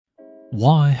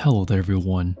Why, hello there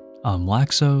everyone, I'm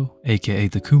Laxow, aka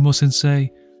the Kumo Sensei.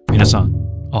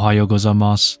 Minasan, ohayo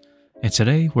gozaimasu. And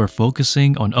today we're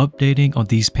focusing on updating on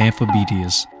these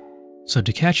Pamphobeteus. So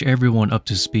to catch everyone up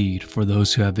to speed, for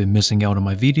those who have been missing out on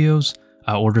my videos,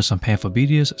 I ordered some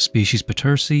Pamphobeteus species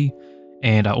petersi,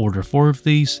 and I ordered 4 of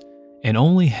these, and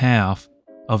only half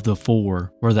of the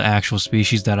 4 were the actual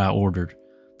species that I ordered.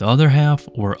 The other half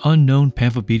were unknown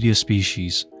Pamphobeteus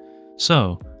species.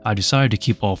 So I decided to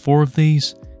keep all 4 of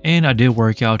these, and I did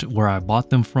work out where I bought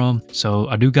them from, so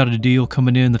I do got a deal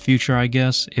coming in the future, I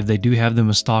guess, if they do have them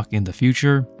in stock in the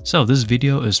future. So this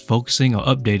video is focusing on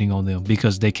updating on them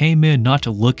because they came in not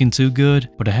looking too good,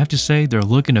 but I have to say they're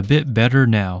looking a bit better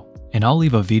now. And I'll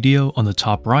leave a video on the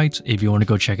top right if you want to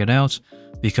go check it out,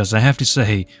 because I have to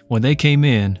say, when they came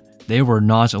in, they were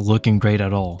not looking great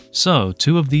at all. So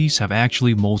 2 of these have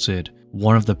actually molted.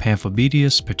 One of the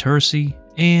Pamphobeteus petersi,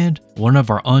 and one of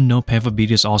our unknown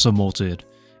Pamphobeteus also molted.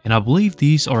 And I believe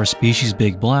these are a species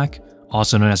Big Black,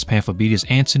 also known as Pamphobeteus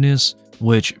antinus,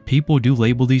 which people do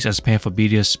label these as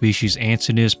Pamphobeteus species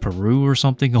antinus Peru or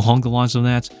something along the lines of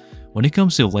that. When it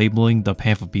comes to labeling the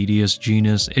Pamphobeteus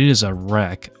genus, it is a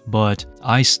wreck, but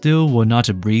I still will not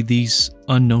breed these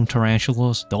unknown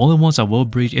tarantulas. The only ones I will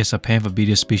breed is a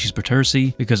Pamphobeteus species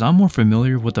petersi, because I'm more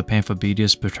familiar with the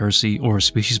Pamphobeteus petersi or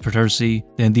species petersi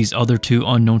than these other 2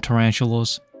 unknown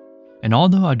tarantulas. And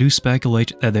although I do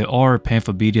speculate that they are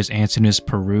Pamphobeteus antinus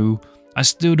Peru, I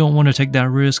still don't want to take that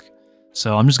risk,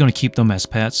 so I'm just going to keep them as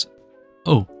pets.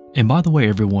 Oh, and by the way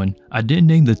everyone, I did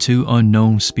name the 2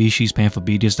 unknown species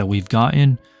Pamphobeteus that we've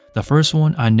gotten. The first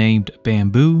one I named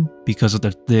Bamboo because of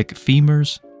the thick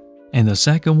femurs, and the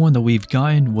second one that we've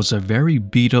gotten was a very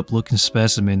beat up looking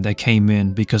specimen that came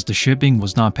in because the shipping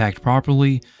was not packed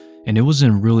properly and it was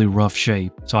in really rough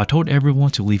shape. So I told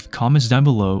everyone to leave comments down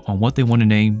below on what they want to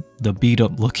name the beat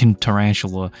up looking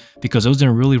tarantula because it was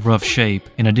in really rough shape,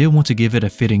 and I did want to give it a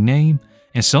fitting name.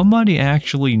 And somebody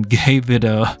actually gave it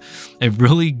a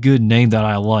really good name that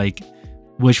I like,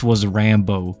 which was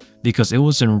Rambo, because it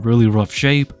was in really rough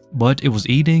shape, but it was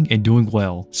eating and doing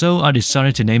well. So I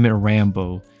decided to name it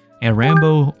Rambo. And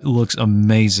Rambo looks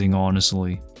amazing,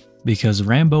 honestly, because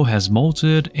Rambo has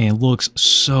molted and looks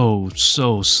so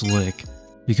slick,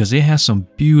 because it has some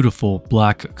beautiful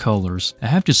black colors. I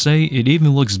have to say, it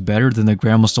even looks better than the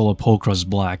Grammostola pulchris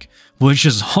black, which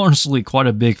is honestly quite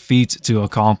a big feat to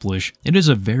accomplish. It is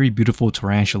a very beautiful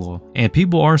tarantula, and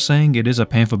people are saying it is a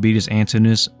Pamphobeteus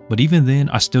antinus, but even then,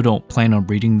 I still don't plan on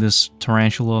breeding this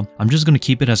tarantula. I'm just going to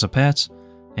keep it as a pet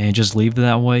and just leave it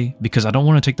that way, because I don't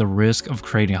want to take the risk of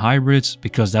creating hybrids,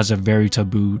 because that's a very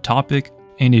taboo topic.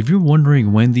 And if you're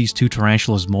wondering when these 2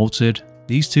 tarantulas molted,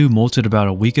 these 2 molted about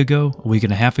a week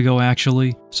and a half ago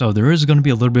actually, so there is going to be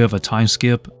a little bit of a time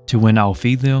skip to when I'll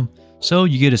feed them, so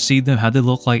you get to see them how they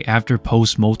look like after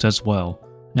post molt as well.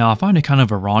 Now I find it kind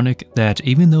of ironic that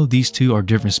even though these 2 are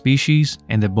different species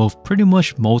and they both pretty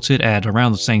much molted at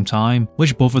around the same time,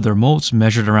 which both of their molts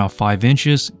measured around 5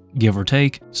 inches, give or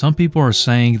take, some people are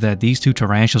saying that these 2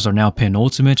 tarantulas are now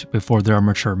penultimate before they're a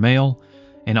mature male,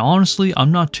 and honestly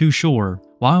I'm not too sure.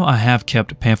 While I have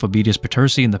kept Pamphobeteus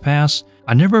petersi in the past,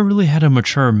 I never really had a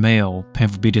mature male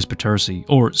Pamphobeteus petersi,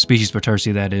 or species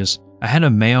petersi that is. I had a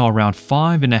male around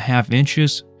 5.5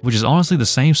 inches, which is honestly the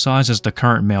same size as the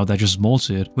current male that just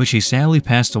molted, which he sadly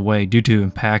passed away due to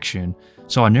impaction,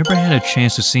 so I never had a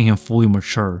chance to see him fully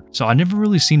mature. So I never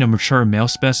really seen a mature male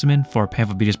specimen for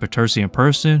Pamphobeteus petersi in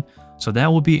person, so that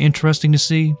will be interesting to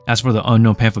see. As for the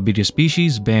unknown Pamphobeteus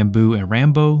species, Bamboo and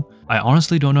Rambo, I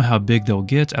honestly don't know how big they'll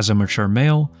get as a mature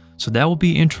male, so that will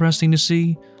be interesting to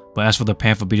see. But as for the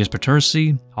Pamphobeteus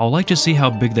petersi, I would like to see how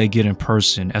big they get in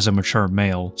person as a mature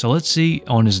male. So let's see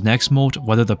on his next molt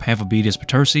whether the Pamphobeteus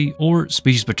petersi or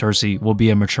species petersi will be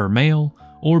a mature male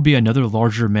or be another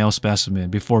larger male specimen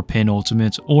before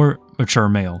penultimate or mature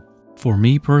male. For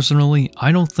me personally,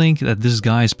 I don't think that this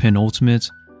guy is penultimate.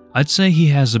 I'd say he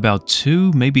has about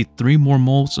 2, maybe 3 more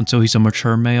molts until he's a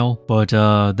mature male, but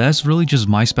that's really just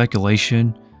my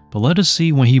speculation. But let us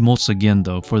see when he molts again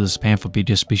though for this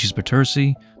Pamphobeteus species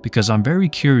petersi, because I'm very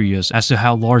curious as to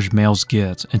how large males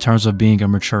get in terms of being a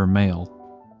mature male.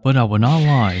 But I will not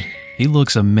lie, he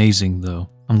looks amazing though.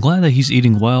 I'm glad that he's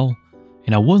eating well,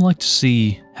 and I would like to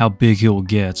see how big he'll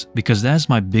get, because that's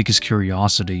my biggest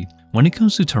curiosity. When it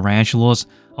comes to tarantulas,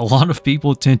 a lot of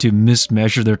people tend to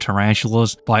mismeasure their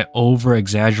tarantulas by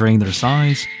over-exaggerating their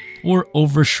size or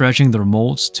overstretching their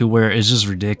molts to where it's just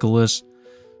ridiculous.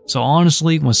 So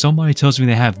honestly, when somebody tells me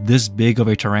they have this big of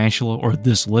a tarantula or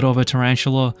this little of a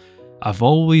tarantula, I've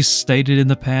always stated in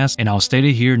the past and I'll state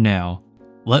it here now,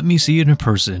 let me see it in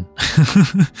person.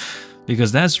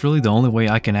 because that's really the only way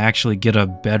I can actually get a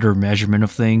better measurement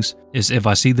of things is if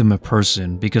I see them in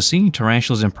person, because seeing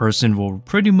tarantulas in person will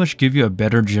pretty much give you a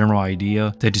better general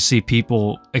idea than to see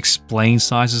people explain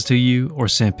sizes to you or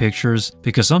send pictures,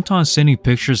 because sometimes sending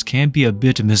pictures can be a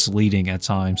bit misleading at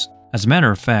times. As a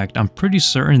matter of fact, I'm pretty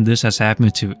certain this has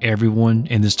happened to everyone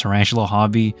in this tarantula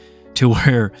hobby, to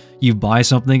where you buy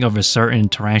something of a certain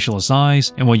tarantula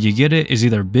size and when you get it is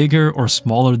either bigger or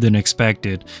smaller than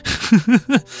expected.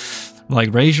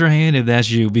 Like, raise your hand if that's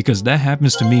you, because that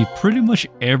happens to me pretty much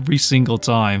every single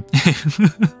time.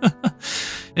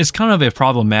 It's kind of a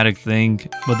problematic thing,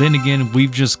 but then again,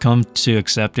 we've just come to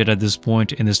accept it at this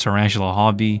point in this tarantula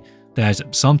hobby,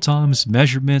 that sometimes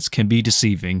measurements can be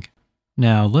deceiving.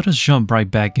 Now, let us jump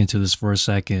right back into this for a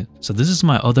second. So this is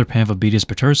my other Pamphobeteus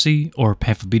petersi, or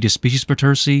Pamphobeteus species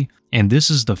petersi, and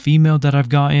this is the female that I've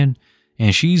gotten,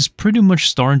 and she's pretty much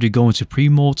starting to go into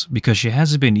pre-molt because she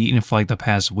hasn't been eaten for like the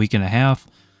past week and a half,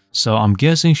 so I'm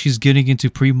guessing she's getting into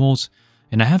pre-molt,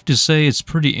 and I have to say it's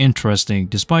pretty interesting.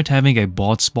 Despite having a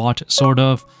bald spot, sort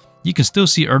of, you can still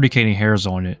see urticating hairs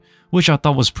on it, which I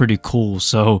thought was pretty cool,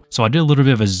 so I did a little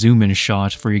bit of a zoom-in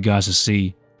shot for you guys to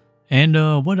see.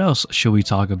 And what else should we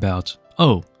talk about?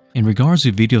 Oh, in regards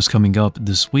to videos coming up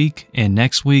this week and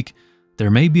next week,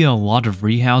 there may be a lot of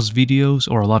rehouse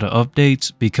videos or a lot of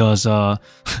updates because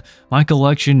my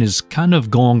collection is kind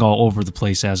of going all over the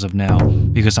place as of now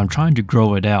because I'm trying to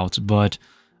grow it out, but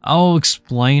I'll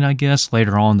explain, I guess,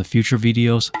 later on in the future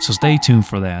videos, so stay tuned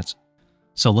for that.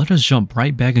 So let us jump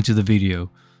right back into the video.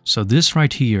 So this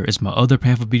right here is my other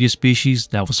Pamphobeteus species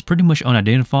that was pretty much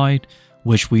unidentified,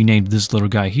 which we named this little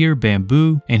guy here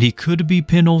Bamboo, and he could be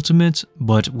penultimate,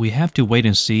 but we have to wait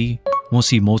and see once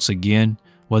he molts again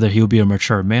whether he'll be a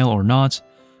mature male or not.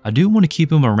 I do want to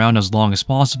keep him around as long as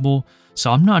possible,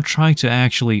 so I'm not trying to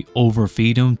actually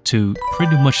overfeed him to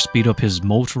pretty much speed up his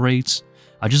molt rates.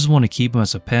 I just want to keep him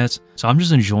as a pet, so I'm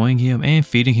just enjoying him and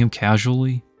feeding him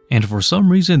casually. And for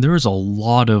some reason there is a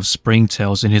lot of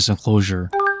springtails in his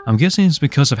enclosure. I'm guessing it's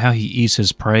because of how he eats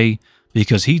his prey,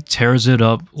 because he tears it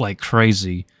up like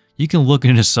crazy. You can look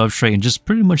in his substrate and just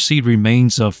pretty much see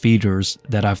remains of feeders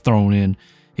that I've thrown in.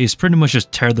 He's pretty much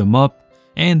just tear them up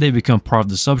and they become part of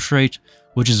the substrate,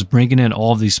 which is bringing in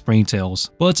all of these springtails.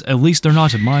 But at least they're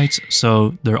not mites,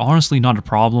 so they're honestly not a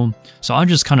problem, so I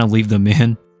just kind of leave them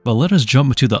in. But let us jump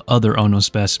into the other unknown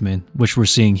specimen, which we're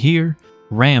seeing here,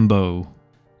 Rambo.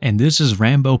 And this is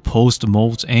Rambo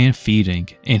post-molt and feeding,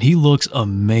 and he looks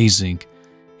amazing.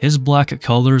 His black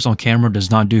colors on camera does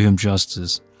not do him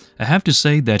justice. I have to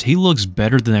say that he looks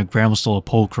better than a Grammostola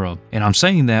pulchra, and I'm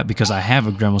saying that because I have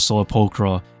a Grammostola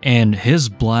pulchra, and his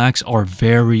blacks are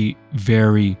very,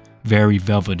 very, very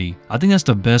velvety. I think that's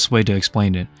the best way to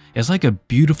explain it. It's like a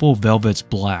beautiful velvet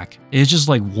black. It's just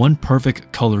like one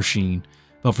perfect color sheen.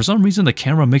 But for some reason the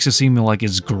camera makes it seem like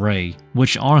it's gray,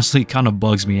 which honestly kind of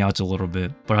bugs me out a little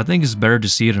bit. But I think it's better to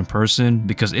see it in person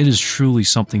because it is truly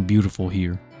something beautiful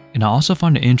here. And I also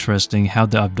find it interesting how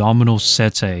the abdominal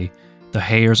setae, the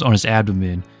hairs on his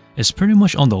abdomen, is pretty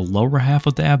much on the lower half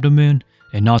of the abdomen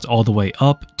and not all the way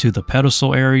up to the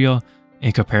pedestal area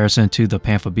in comparison to the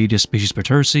Pamphobeteus species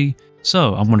petersi.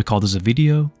 So I'm going to call this a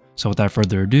video. So without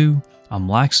further ado, I'm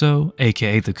Laxow,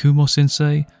 aka the Kumo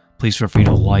Sensei. Please feel free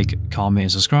to like, comment,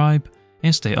 and subscribe,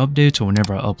 and stay updated to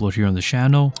whenever I upload here on the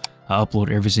channel. I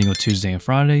upload every single Tuesday and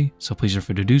Friday, so please feel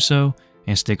free to do so,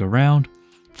 and stick around.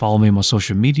 Follow me on my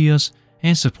social medias,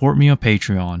 and support me on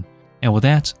Patreon. And with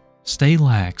that, stay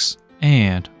lax,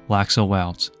 and Laxow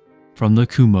out. From the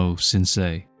Kumo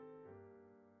Sensei.